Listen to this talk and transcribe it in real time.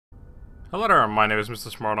Hello there, my name is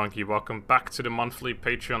MrSmartDonkey. Welcome back to the monthly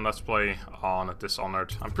Patreon Let's Play on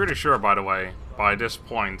Dishonored. I'm pretty sure, by the way, by this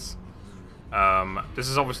point, this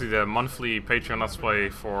is obviously the monthly Patreon Let's Play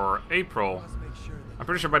for April. I'm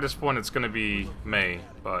pretty sure by this point it's going to be May,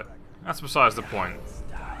 but that's besides the point.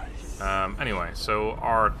 Anyway, so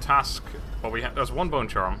our task, well, there's one bone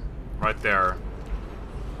charm right there.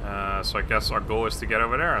 So I guess our goal is to get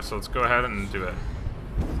over there, so let's go ahead and do it.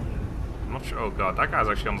 I'm not sure. Oh god, that guy's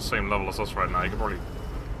actually on the same level as us right now. You can probably.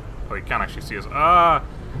 Oh, he can't actually see us.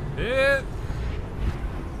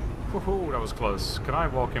 Woohoo, that was close. Can I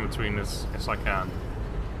walk in between this? Yes, I can.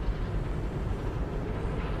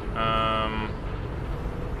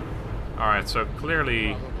 Alright, so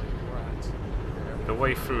clearly the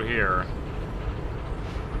way through here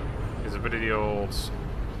is a bit of the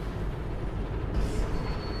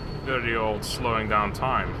old slowing down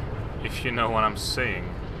time, if you know what I'm saying.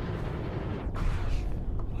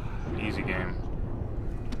 Easy game.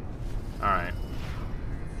 Alright.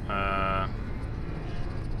 I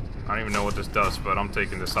don't even know what this does, but I'm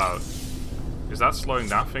taking this out. Is that slowing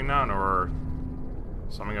that thing down, or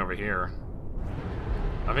something over here?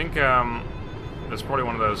 I think there's probably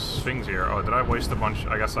one of those things here. Oh, did I waste a bunch?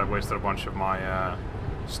 I guess I wasted a bunch of my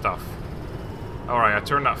stuff. Alright, I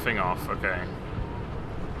turned that thing off. Okay.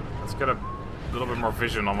 Let's get a little bit more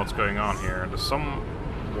vision on what's going on here. There's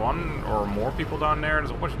one or more people down there. There's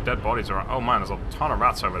a bunch of dead bodies around. Oh man, there's a ton of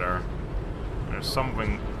rats over there. There's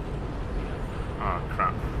something. Oh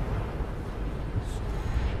crap.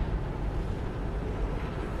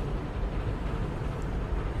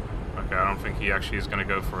 Okay, I don't think he actually is gonna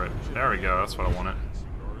go for it. There we go, that's what I wanted.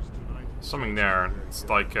 Something there. It's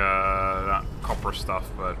like that copper stuff,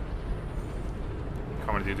 but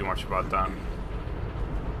can't really do much about that.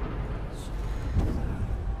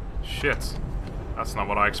 Shit. That's not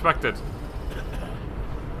what I expected.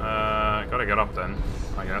 Gotta get up then,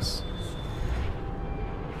 I guess.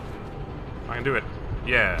 I can do it.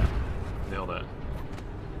 Yeah. Nailed it.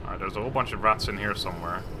 Alright, there's a whole bunch of rats in here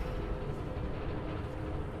somewhere.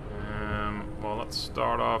 Well, let's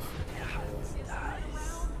start off.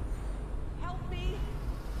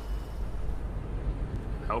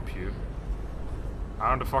 Help you?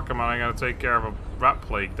 How the fuck am I gonna take care of a rat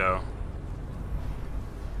plague, though?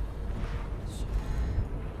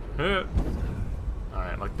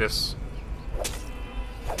 Alright, like this.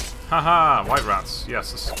 Haha, white rats.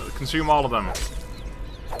 Yes, let's consume all of them.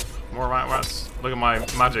 More white rats. Look at my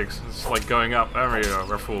magic. It's like going up. There we go,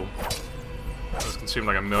 we're full. Let's consume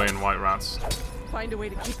like 1,000,000 white rats. Find a way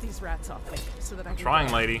to keep these rats off me so that I can.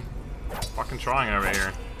 Trying, lady. Fucking trying over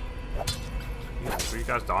here. Jesus, will you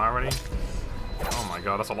guys die already? Oh my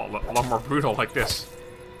god, that's a lot more brutal like this.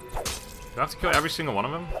 Do I have to kill every single one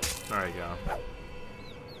of them? There you go.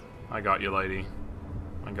 I got you, lady.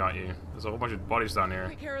 I got you. There's a whole bunch of bodies down here.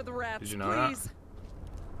 Take care of the rats, did you know please. that?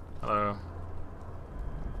 Hello.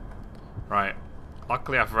 Right.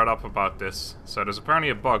 Luckily, I've read up about this. So there's apparently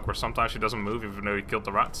a bug where sometimes she doesn't move even though you killed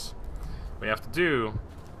the rats. What you have to do...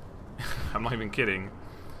 I'm not even kidding.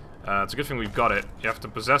 It's a good thing we've got it. You have to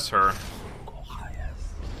possess her.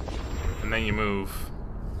 And then you move.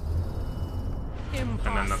 Impossible.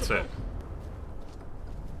 And then that's it.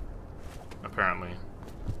 Apparently.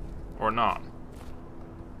 Or not.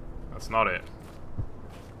 That's not it.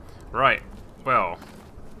 Right. Well.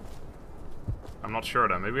 I'm not sure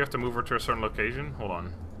then. Maybe we have to move her to a certain location? Hold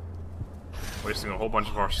on. Wasting a whole bunch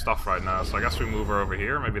of our stuff right now. So I guess we move her over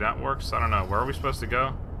here. Maybe that works. I don't know. Where are we supposed to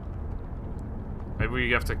go? Maybe we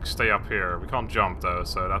have to stay up here. We can't jump though,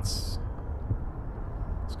 so that's...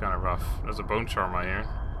 It's kind of rough. There's a bone charm right here.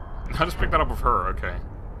 I just picked that up with her. Okay.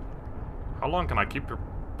 How long can I keep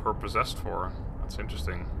her possessed for? That's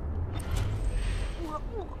interesting.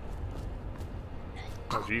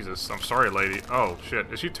 Oh Jesus, I'm sorry, lady. Oh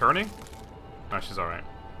shit, is she turning? No, she's all right.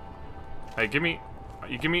 Hey, give me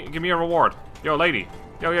a reward. Yo, lady.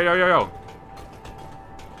 Yo.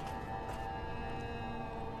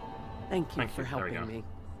 Thank you for helping me.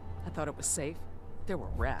 I thought it was safe. There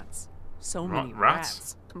were rats. So many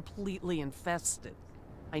rats? Completely infested.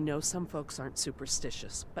 I know some folks aren't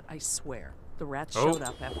superstitious, but I swear, the rats showed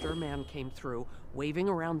up after a man came through, waving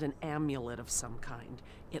around an amulet of some kind.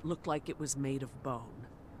 It looked like it was made of bone.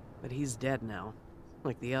 But he's dead now,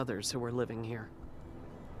 like the others who were living here.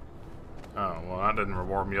 Oh, well, that didn't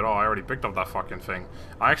reward me at all. I already picked up that fucking thing.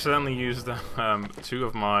 I accidentally used 2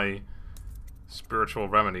 of my spiritual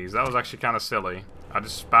remedies. That was actually kind of silly. I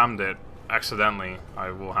just spammed it accidentally.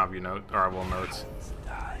 I will have you note, or I will note.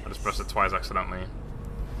 I just pressed it twice accidentally.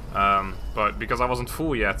 But because I wasn't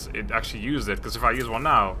full yet, it actually used it, because if I use one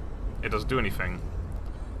now, it doesn't do anything.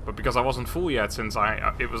 But because I wasn't full yet, since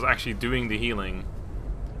it was actually doing the healing,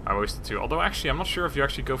 I wasted 2. Although actually, I'm not sure if you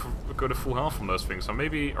actually go to full health from those things. So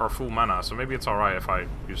maybe, or full mana. So maybe it's alright if I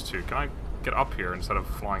use 2. Can I get up here instead of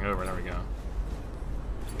flying over? There we go.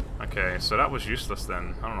 Okay, so that was useless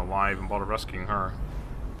then. I don't know why I even bothered rescuing her.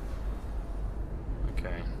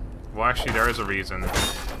 Okay. Well, actually, there is a reason.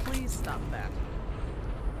 Please stop that.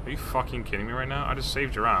 Are you fucking kidding me right now? I just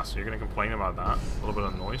saved your ass. You're gonna complain about that? A little bit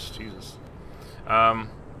of noise? Jesus.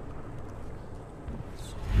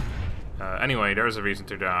 Anyway, there is a reason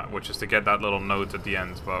to that, which is to get that little note at the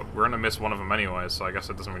end, but we're gonna miss one of them anyway, so I guess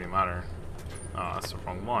it doesn't really matter. Oh, that's the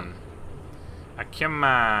wrong one. Come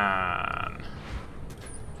on.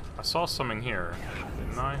 I saw something here,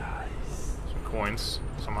 didn't I? Some coins.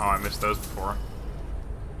 Somehow I missed those before.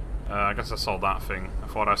 I guess I saw that thing. I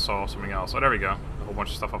thought I saw something else. Oh, there we go. A whole bunch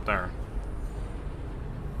of stuff up there.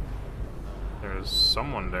 There's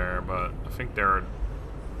someone there, but I think they're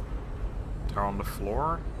on the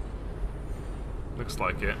floor. Looks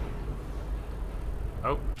like it.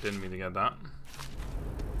 Oh, didn't mean to get that.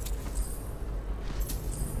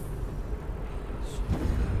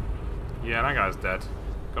 Yeah, that guy's dead.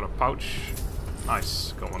 Got a pouch.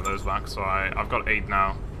 Nice. Got one of those back. So I've got 8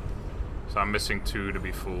 now. So I'm missing 2 to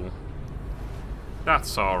be full.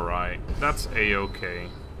 That's alright. That's a-okay.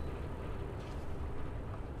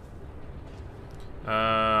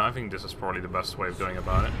 I think this is probably the best way of going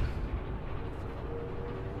about it.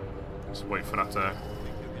 Just wait for that to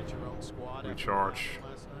recharge.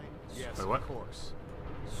 Wait, what?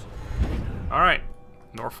 Alright.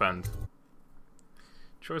 North End.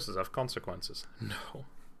 Choices have consequences. No.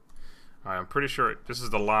 Alright, I'm pretty sure this is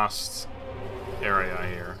the last area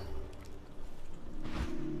here.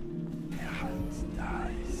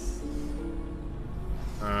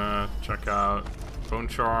 Check out Bone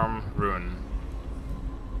Charm, Ruin.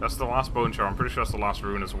 That's the last Bone Charm. I'm pretty sure that's the last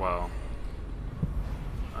Ruin as well.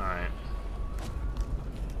 Alright.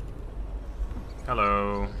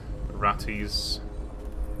 Hello, ratties.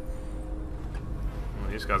 Well,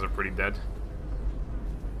 these guys are pretty dead.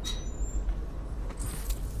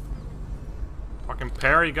 Fucking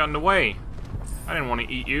pear, you got in the way. I didn't want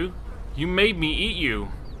to eat you. You made me eat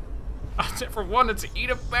you. I never wanted to eat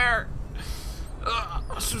a bear. Ugh,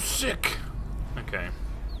 I'm so sick. Okay.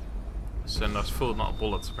 Send us food, not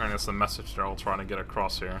bullets. Apparently that's the message they're all trying to get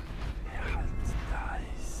across here.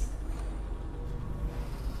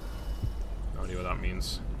 No idea what that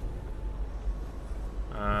means.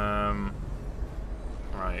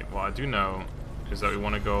 Right, what I do know is that we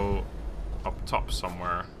want to go up top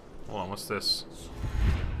somewhere. Hold on, what's this?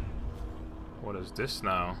 What is this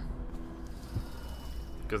now?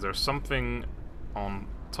 Because there's something on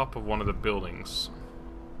top of one of the buildings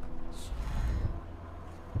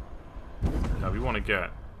that we want to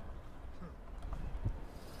get.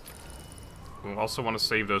 We also want to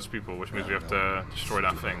save those people, which means we have to destroy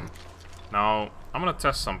that thing. Now, I'm going to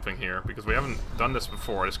test something here, because we haven't done this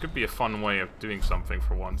before. This could be a fun way of doing something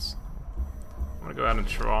for once. I'm going to go ahead and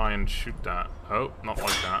try and shoot that. Oh, not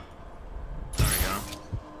like that. There we go.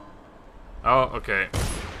 Oh, okay.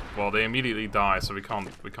 Well, they immediately die, so we can't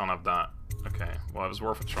have that. Okay, well, it was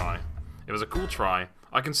worth a try. It was a cool try.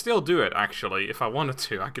 I can still do it, actually, if I wanted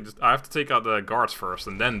to. I have to take out the guards first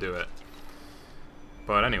and then do it.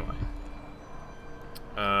 But anyway.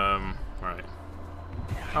 Right.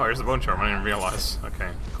 Oh, here's the bone charm. I didn't even realize. Okay,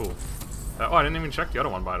 cool. Oh, I didn't even check the other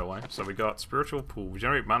one, by the way. So we got Spiritual Pool. We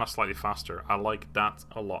generate mana slightly faster. I like that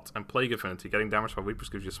a lot. And Plague Affinity. Getting damage by weakness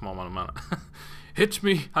gives you a small amount of mana. Hit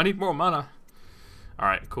me! I need more mana!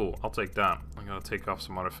 Alright, cool. I'll take that. I'm gonna take off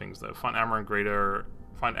some other things, though. Find ammo in greater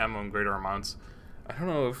amounts. I don't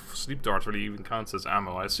know if Sleep Darts really even counts as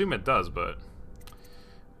ammo. I assume it does, but...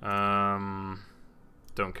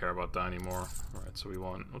 don't care about that anymore. Alright, so we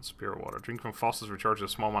want... What's Spirit Water? Drink from fossils recharges a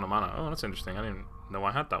small amount of mana. Oh, that's interesting. I didn't know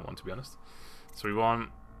I had that one, to be honest. So we want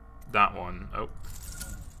that one. Oh.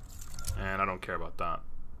 And I don't care about that.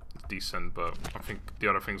 It's decent, but I think the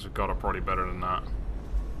other things we've got are probably better than that.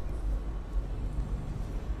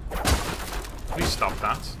 Please stop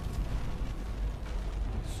that.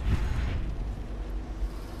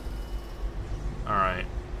 Alright.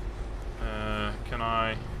 Can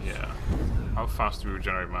I... Yeah. How fast do we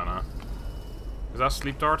regenerate mana? Is that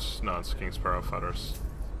Sleep Darts? No, it's King Sparrow Feathers.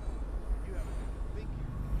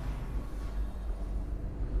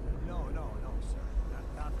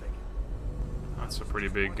 That's a pretty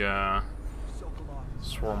big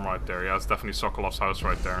swarm right there. Yeah, it's definitely Sokolov's house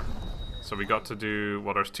right there. So we got to do...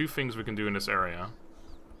 Well, there's 2 things we can do in this area.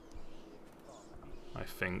 I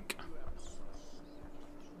think.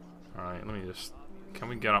 Alright, let me just... Can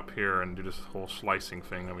we get up here and do this whole slicing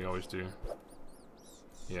thing that we always do?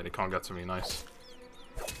 Yeah, they can't get to me. Nice.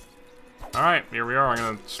 Alright, here we are. I'm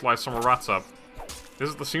gonna slice some more rats up.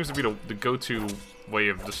 This seems to be the go-to way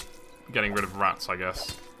of just getting rid of rats, I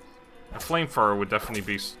guess. A flamethrower would definitely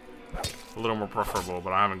be a little more preferable,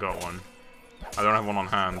 but I haven't got one. I don't have one on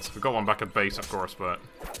hand. We've got one back at base, of course, but...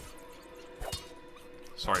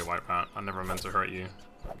 Sorry, White Rat. I never meant to hurt you.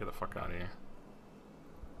 Get the fuck out of here.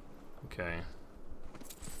 Okay.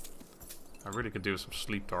 I really could do some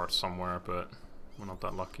sleep darts somewhere, but we're not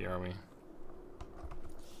that lucky, are we?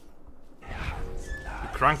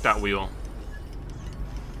 Crank that wheel.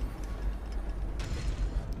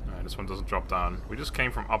 Alright, this one doesn't drop down. We just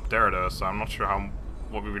came from up there though, so I'm not sure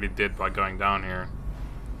what we really did by going down here.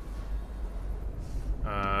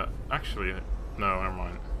 Actually, no, never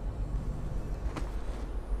mind.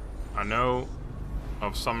 I know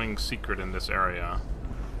of something secret in this area.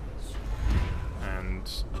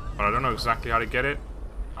 But I don't know exactly how to get it.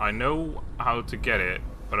 I know how to get it,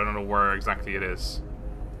 but I don't know where exactly it is.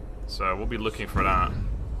 So we'll be looking for that.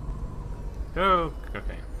 Oh,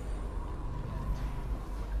 okay.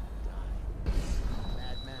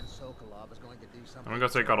 I'm gonna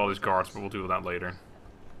take out all these guards, but we'll do that later.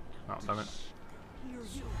 Oh, damn it.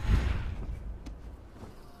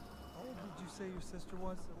 Say your sister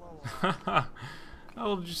was? How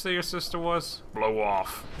old did you say your sister was? Blow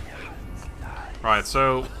off. Right,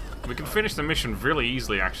 so we can finish the mission really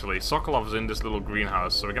easily, actually. Sokolov is in this little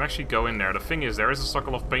greenhouse, so we can actually go in there. The thing is, there is a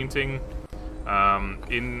Sokolov painting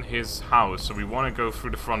in his house, so we want to go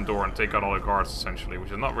through the front door and take out all the guards, essentially,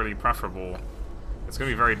 which is not really preferable. It's going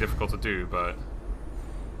to be very difficult to do, but...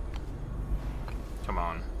 Come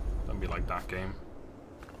on. Don't be like that, game.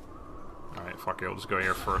 Alright, fuck it, we'll just go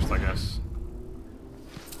here first, I guess.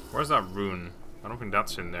 Where's that rune? I don't think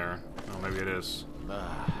that's in there. Oh, maybe it is.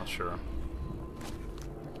 Not sure.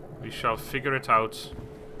 We shall figure it out.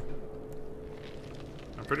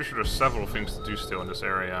 I'm pretty sure there's several things to do still in this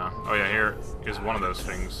area. Oh yeah, here is one of those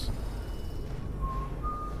things.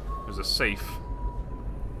 There's a safe.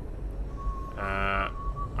 I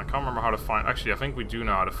can't remember how to find... Actually, I think we do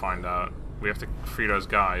know how to find out. We have to free those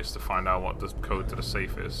guys to find out what the code to the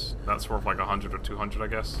safe is. That's worth like 100 or 200, I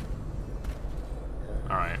guess.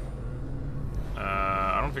 Alright.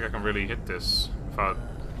 I don't think I can really hit this without...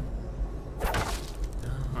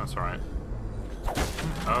 Oh, that's alright.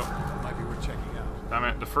 Oh. Might be worth checking out. Damn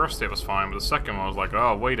it, the first hit was fine, but the second one was like,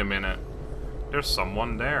 oh, wait a minute. There's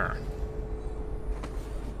someone there.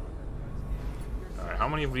 Alright, how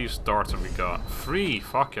many of these darts have we got? 3!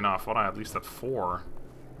 Fucking off. What, I at least had 4.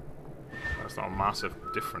 That's not a massive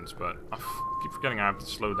difference, but I keep forgetting I have the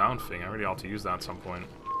slow down thing. I really ought to use that at some point.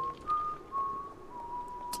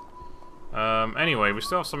 Anyway, we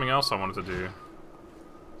still have something else I wanted to do.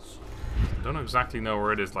 I don't exactly know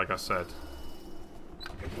where it is, like I said.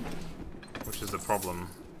 Which is the problem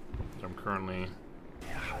that I'm currently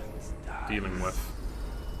dealing with.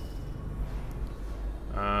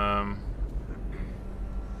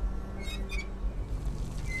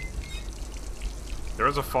 There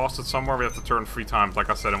is a faucet somewhere we have to turn 3 times, like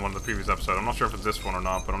I said in one of the previous episodes. I'm not sure if it's this one or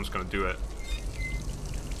not, but I'm just gonna do it.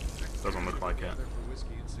 Doesn't look like it.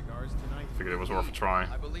 Figured it was worth a try.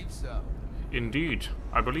 I believe so. Indeed,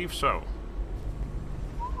 I believe so.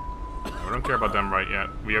 We don't care about them right yet.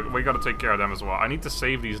 We gotta take care of them as well. I need to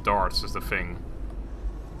save these darts is the thing.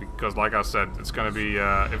 Because like I said, it's gonna be,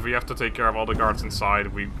 if we have to take care of all the guards inside,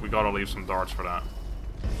 we gotta leave some darts for that.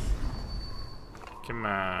 Come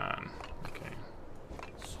on. Okay.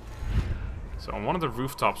 So on one of the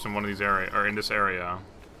rooftops in one of these areas, or in this area,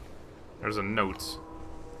 there's a note.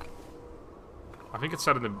 I think it's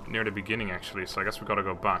said in near the beginning actually, so I guess we gotta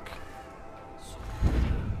go back.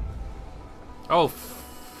 Oh,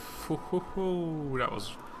 that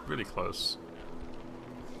was really close.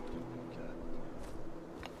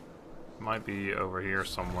 Might be over here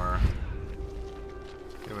somewhere.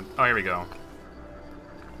 Oh, here we go.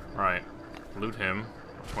 Right, loot him.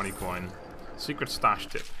 20 coin. Secret stash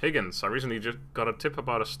tip. Higgins, I recently just got a tip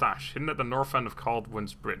about a stash hidden at the north end of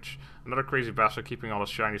Caldwin's Bridge. Another crazy bastard keeping all his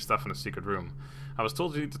shiny stuff in a secret room. I was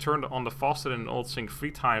told you need to turn on the faucet in an old sink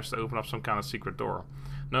 3 times to open up some kind of secret door.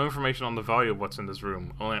 No information on the value of what's in this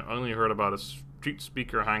room. Only heard about a street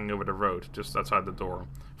speaker hanging over the road, just outside the door.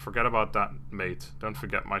 Forget about that, mate. Don't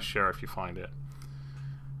forget my share if you find it.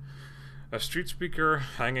 A street speaker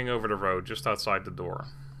hanging over the road, just outside the door.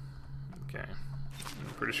 Okay.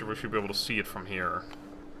 I'm pretty sure we should be able to see it from here.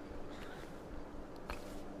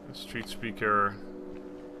 A street speaker...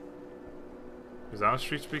 Is that a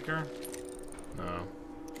street speaker? No.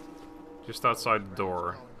 Just outside the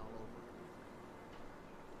door.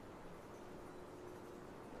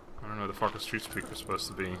 I don't know what the fuck a street speaker is supposed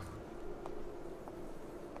to be.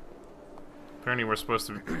 Apparently we're supposed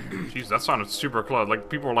to... Jeez, that sounded super close. Like,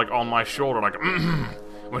 people were, like, on my shoulder, like...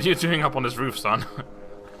 What are you doing up on this roof, son?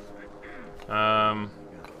 I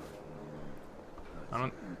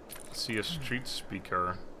don't see a street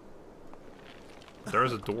speaker. There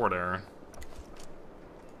is a door there.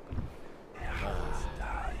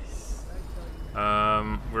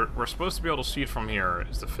 We're supposed to be able to see it from here,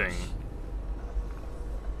 is the thing.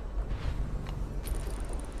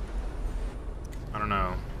 I don't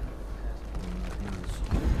know.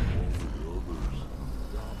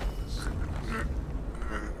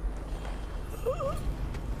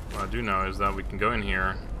 What I do know is that we can go in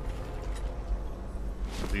here.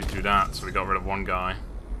 At least do that, so we got rid of one guy.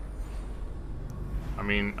 I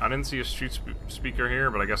mean, I didn't see a street speaker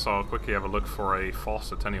here, but I guess I'll quickly have a look for a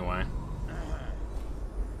faucet anyway.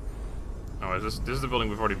 Oh, this is the building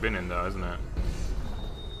we've already been in, though, isn't it?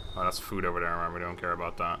 Oh, that's food over there, man. We don't care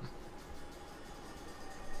about that.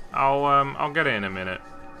 I'll get in a minute.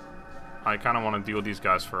 I kind of want to deal with these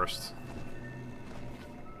guys first.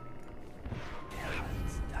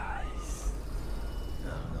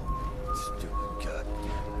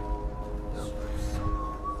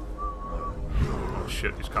 Oh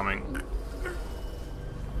shit, he's coming.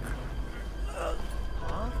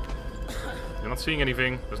 You're not seeing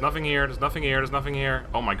anything. There's nothing here. There's nothing here. There's nothing here.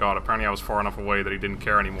 Oh my god, apparently I was far enough away that he didn't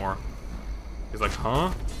care anymore. He's like,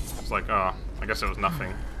 huh? It's like, I guess it was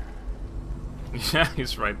nothing. Yeah,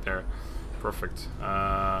 he's right there. Perfect.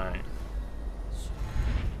 Damn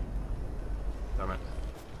it.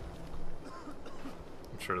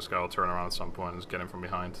 I'm sure this guy will turn around at some point and just get him from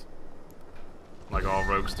behind. Like all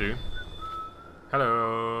rogues do.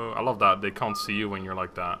 Hello. I love that. They can't see you when you're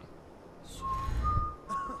like that.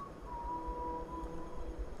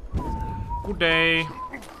 Good day.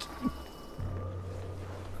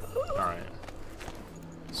 Alright.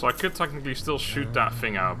 So I could technically still shoot that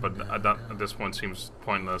thing out, but that at this point seems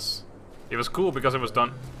pointless. It was cool because it was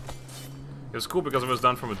done. It was cool because it was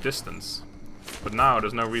done from a distance. But now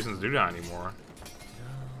there's no reason to do that anymore.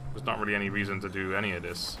 There's not really any reason to do any of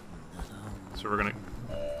this. So we're gonna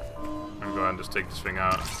go ahead and just take this thing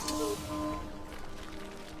out.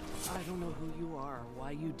 I don't know who you are or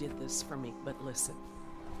why you did this for me, but listen.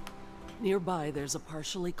 Nearby, there's a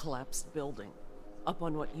partially collapsed building. Up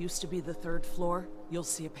on what used to be the 3rd floor, you'll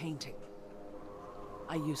see a painting.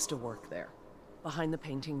 I used to work there. Behind the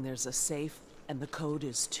painting, there's a safe, and the code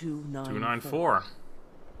is 294. 294.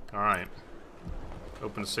 Alright.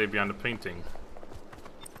 Open the safe behind the painting.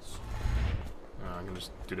 I can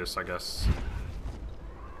just do this, I guess.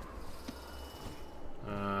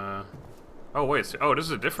 Oh, wait. Oh, this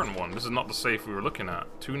is a different one. This is not the safe we were looking at.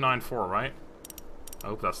 294, right? I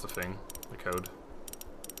hope that's the thing. The code.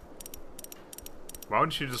 Why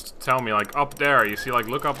wouldn't you just tell me, like, up there? You see, like,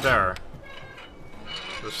 look up there.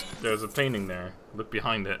 There's a painting there. Look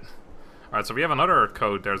behind it. Alright, so we have another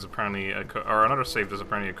code. There's apparently or another safe. There's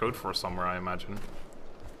apparently a code for somewhere, I imagine.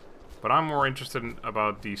 But I'm more interested in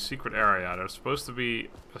about the secret area. There's supposed to be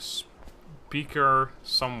a speaker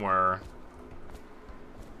somewhere.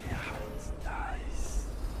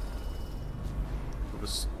 It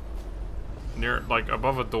was near, like,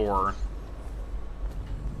 above a door.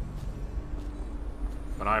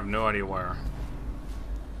 But I have no idea where.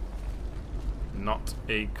 Not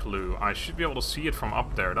a clue. I should be able to see it from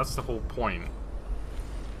up there. That's the whole point.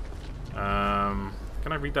 Can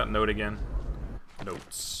I read that note again?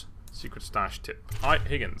 Notes. Secret stash tip. Hi,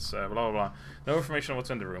 Higgins. Blah, blah, blah. No information on what's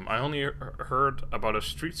in the room. I only heard about a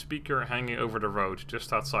street speaker hanging over the road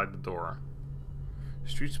just outside the door.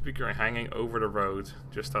 Street speaker hanging over the road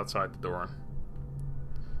just outside the door.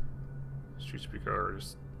 Street speaker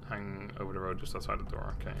just hanging over the road just outside the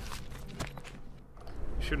door. Okay.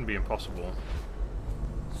 Shouldn't be impossible.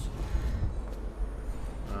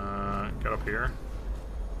 Get up here.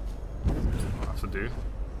 I'll have to do.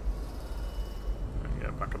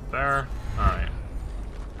 Get back up there. Alright.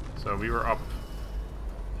 So we were up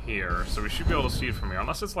here. So we should be able to see it from here.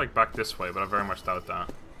 Unless it's like back this way, but I very much doubt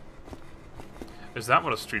that. Is that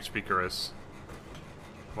what a street speaker is?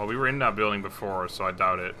 Well, we were in that building before, so I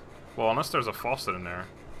doubt it. Well, unless there's a faucet in there.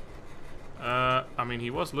 I mean, he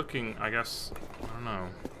was looking, I guess, I don't know.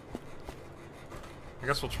 I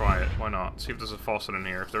guess we'll try it. Why not? See if there's a faucet in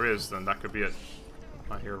here. If there is, then that could be it.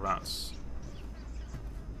 I hear rats.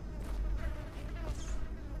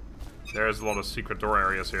 There's a lot of secret door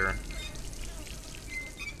areas here.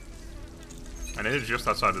 And it is just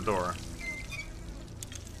outside the door.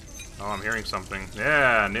 Oh, I'm hearing something.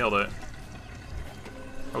 Yeah, nailed it.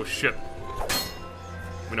 Oh, shit.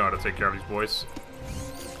 We know how to take care of these boys.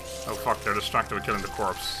 Oh, fuck, they're distracted with killing the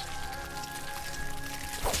corpse.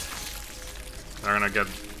 They're gonna get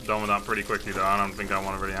done with that pretty quickly, though. I don't think I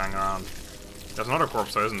want to really hang around. There's another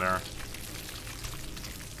corpse, though, isn't there?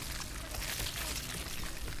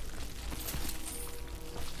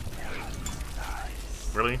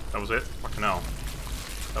 Really? That was it? Fucking hell.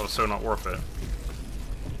 That was so not worth it.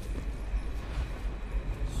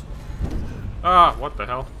 Ah, what the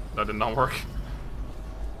hell? That did not work.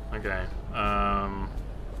 Okay.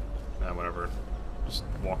 Yeah, whatever. Just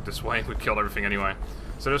walk this way. We killed everything anyway.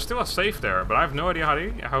 So there's still a safe there, but I have no idea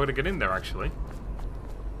how to get in there, actually.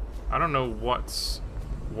 I don't know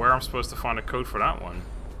where I'm supposed to find a code for that one.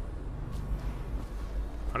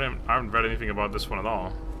 I haven't read anything about this one at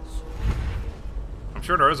all. I'm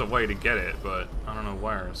sure there is a way to get it, but I don't know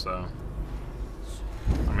where, so...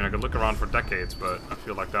 I mean, I could look around for decades, but I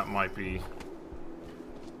feel like that might be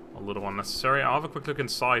a little unnecessary. I'll have a quick look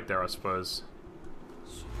inside there, I suppose.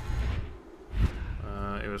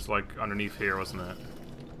 It was like underneath here, wasn't it?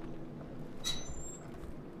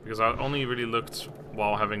 Because I only really looked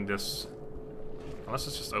while having this... Unless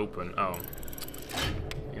it's just open. Oh.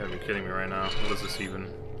 You gotta be kidding me right now. What is this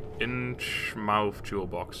even? Inch mouth jewel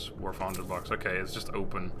box. War founded box. Okay, it's just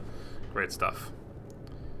open. Great stuff.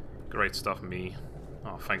 Great stuff, me.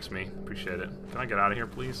 Oh, thanks, me. Appreciate it. Can I get out of here,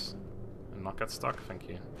 please? And not get stuck? Thank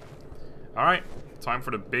you. Alright. Time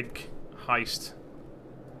for the big heist.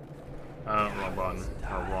 Wrong button.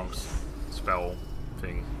 Or wrong spell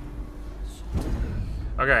thing.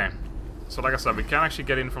 Okay. So like I said, we can actually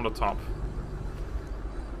get in from the top.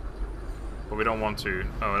 But we don't want to.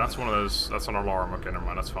 Oh, that's one of those. That's an alarm. Okay, never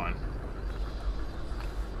mind. That's fine.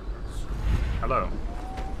 Hello.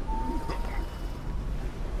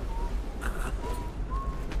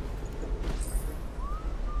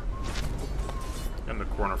 Get in the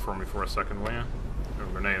corner for me for a second, will you? Have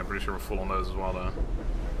a grenade. I'm pretty sure we're full on those as well, though.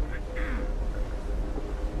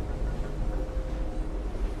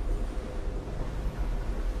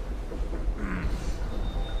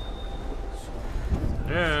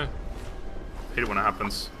 Yeah. Hate it when it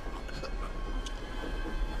happens.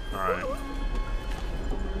 Alright.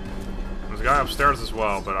 There's a guy upstairs as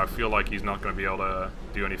well, but I feel like he's not going to be able to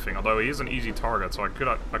do anything. Although he is an easy target, so I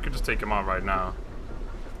could just take him out right now.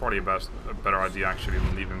 Probably a better idea actually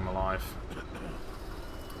than leaving him alive.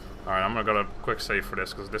 Alright, I'm going to go to quick save for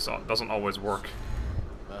this, because this doesn't always work.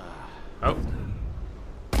 Oh.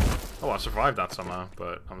 Oh, I survived that somehow,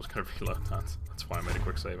 but I'm just going to reload that. That's why I made a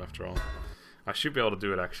quick save after all. I should be able to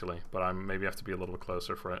do it actually, but I maybe have to be a little bit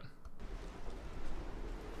closer for it.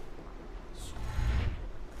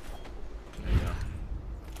 There you go.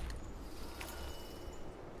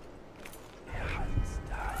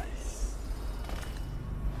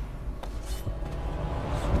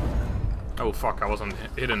 Oh fuck, I wasn't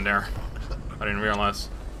hidden there. I didn't realize.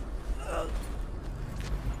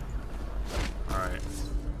 Alright.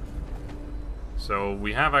 So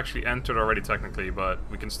we have actually entered already technically, but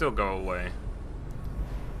we can still go away.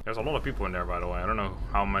 There's a lot of people in there, by the way. I don't know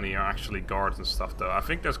how many are actually guards and stuff, though. I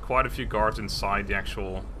think there's quite a few guards inside the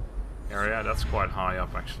actual area. That's quite high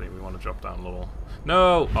up, actually. We want to drop down a little.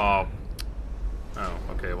 No! Oh. Oh,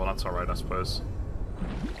 okay. Well, that's alright, I suppose.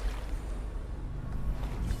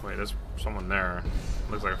 Wait, there's someone there.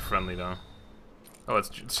 Looks like a friendly, though. Oh, it's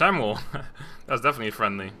Samuel. That's definitely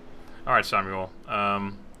friendly. Alright, Samuel.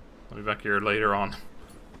 I'll be back here later on.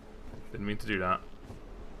 Didn't mean to do that.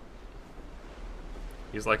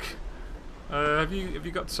 He's like, have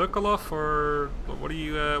you got Sokolov, or what are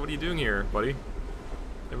you doing here, buddy? You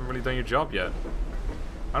haven't really done your job yet.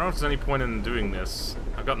 I don't know if there's any point in doing this.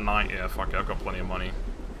 I've got 9. Yeah, fuck it. I've got plenty of money.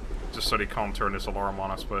 Just so they can't turn this alarm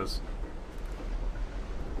on, I suppose.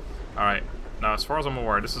 All right. Now, as far as I'm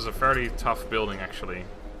aware, this is a fairly tough building, actually.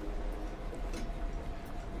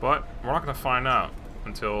 But we're not gonna find out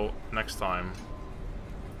until next time.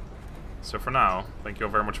 So for now, thank you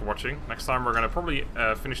all very much for watching. Next time we're going to probably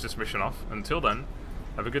finish this mission off. Until then,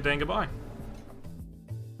 have a good day and goodbye.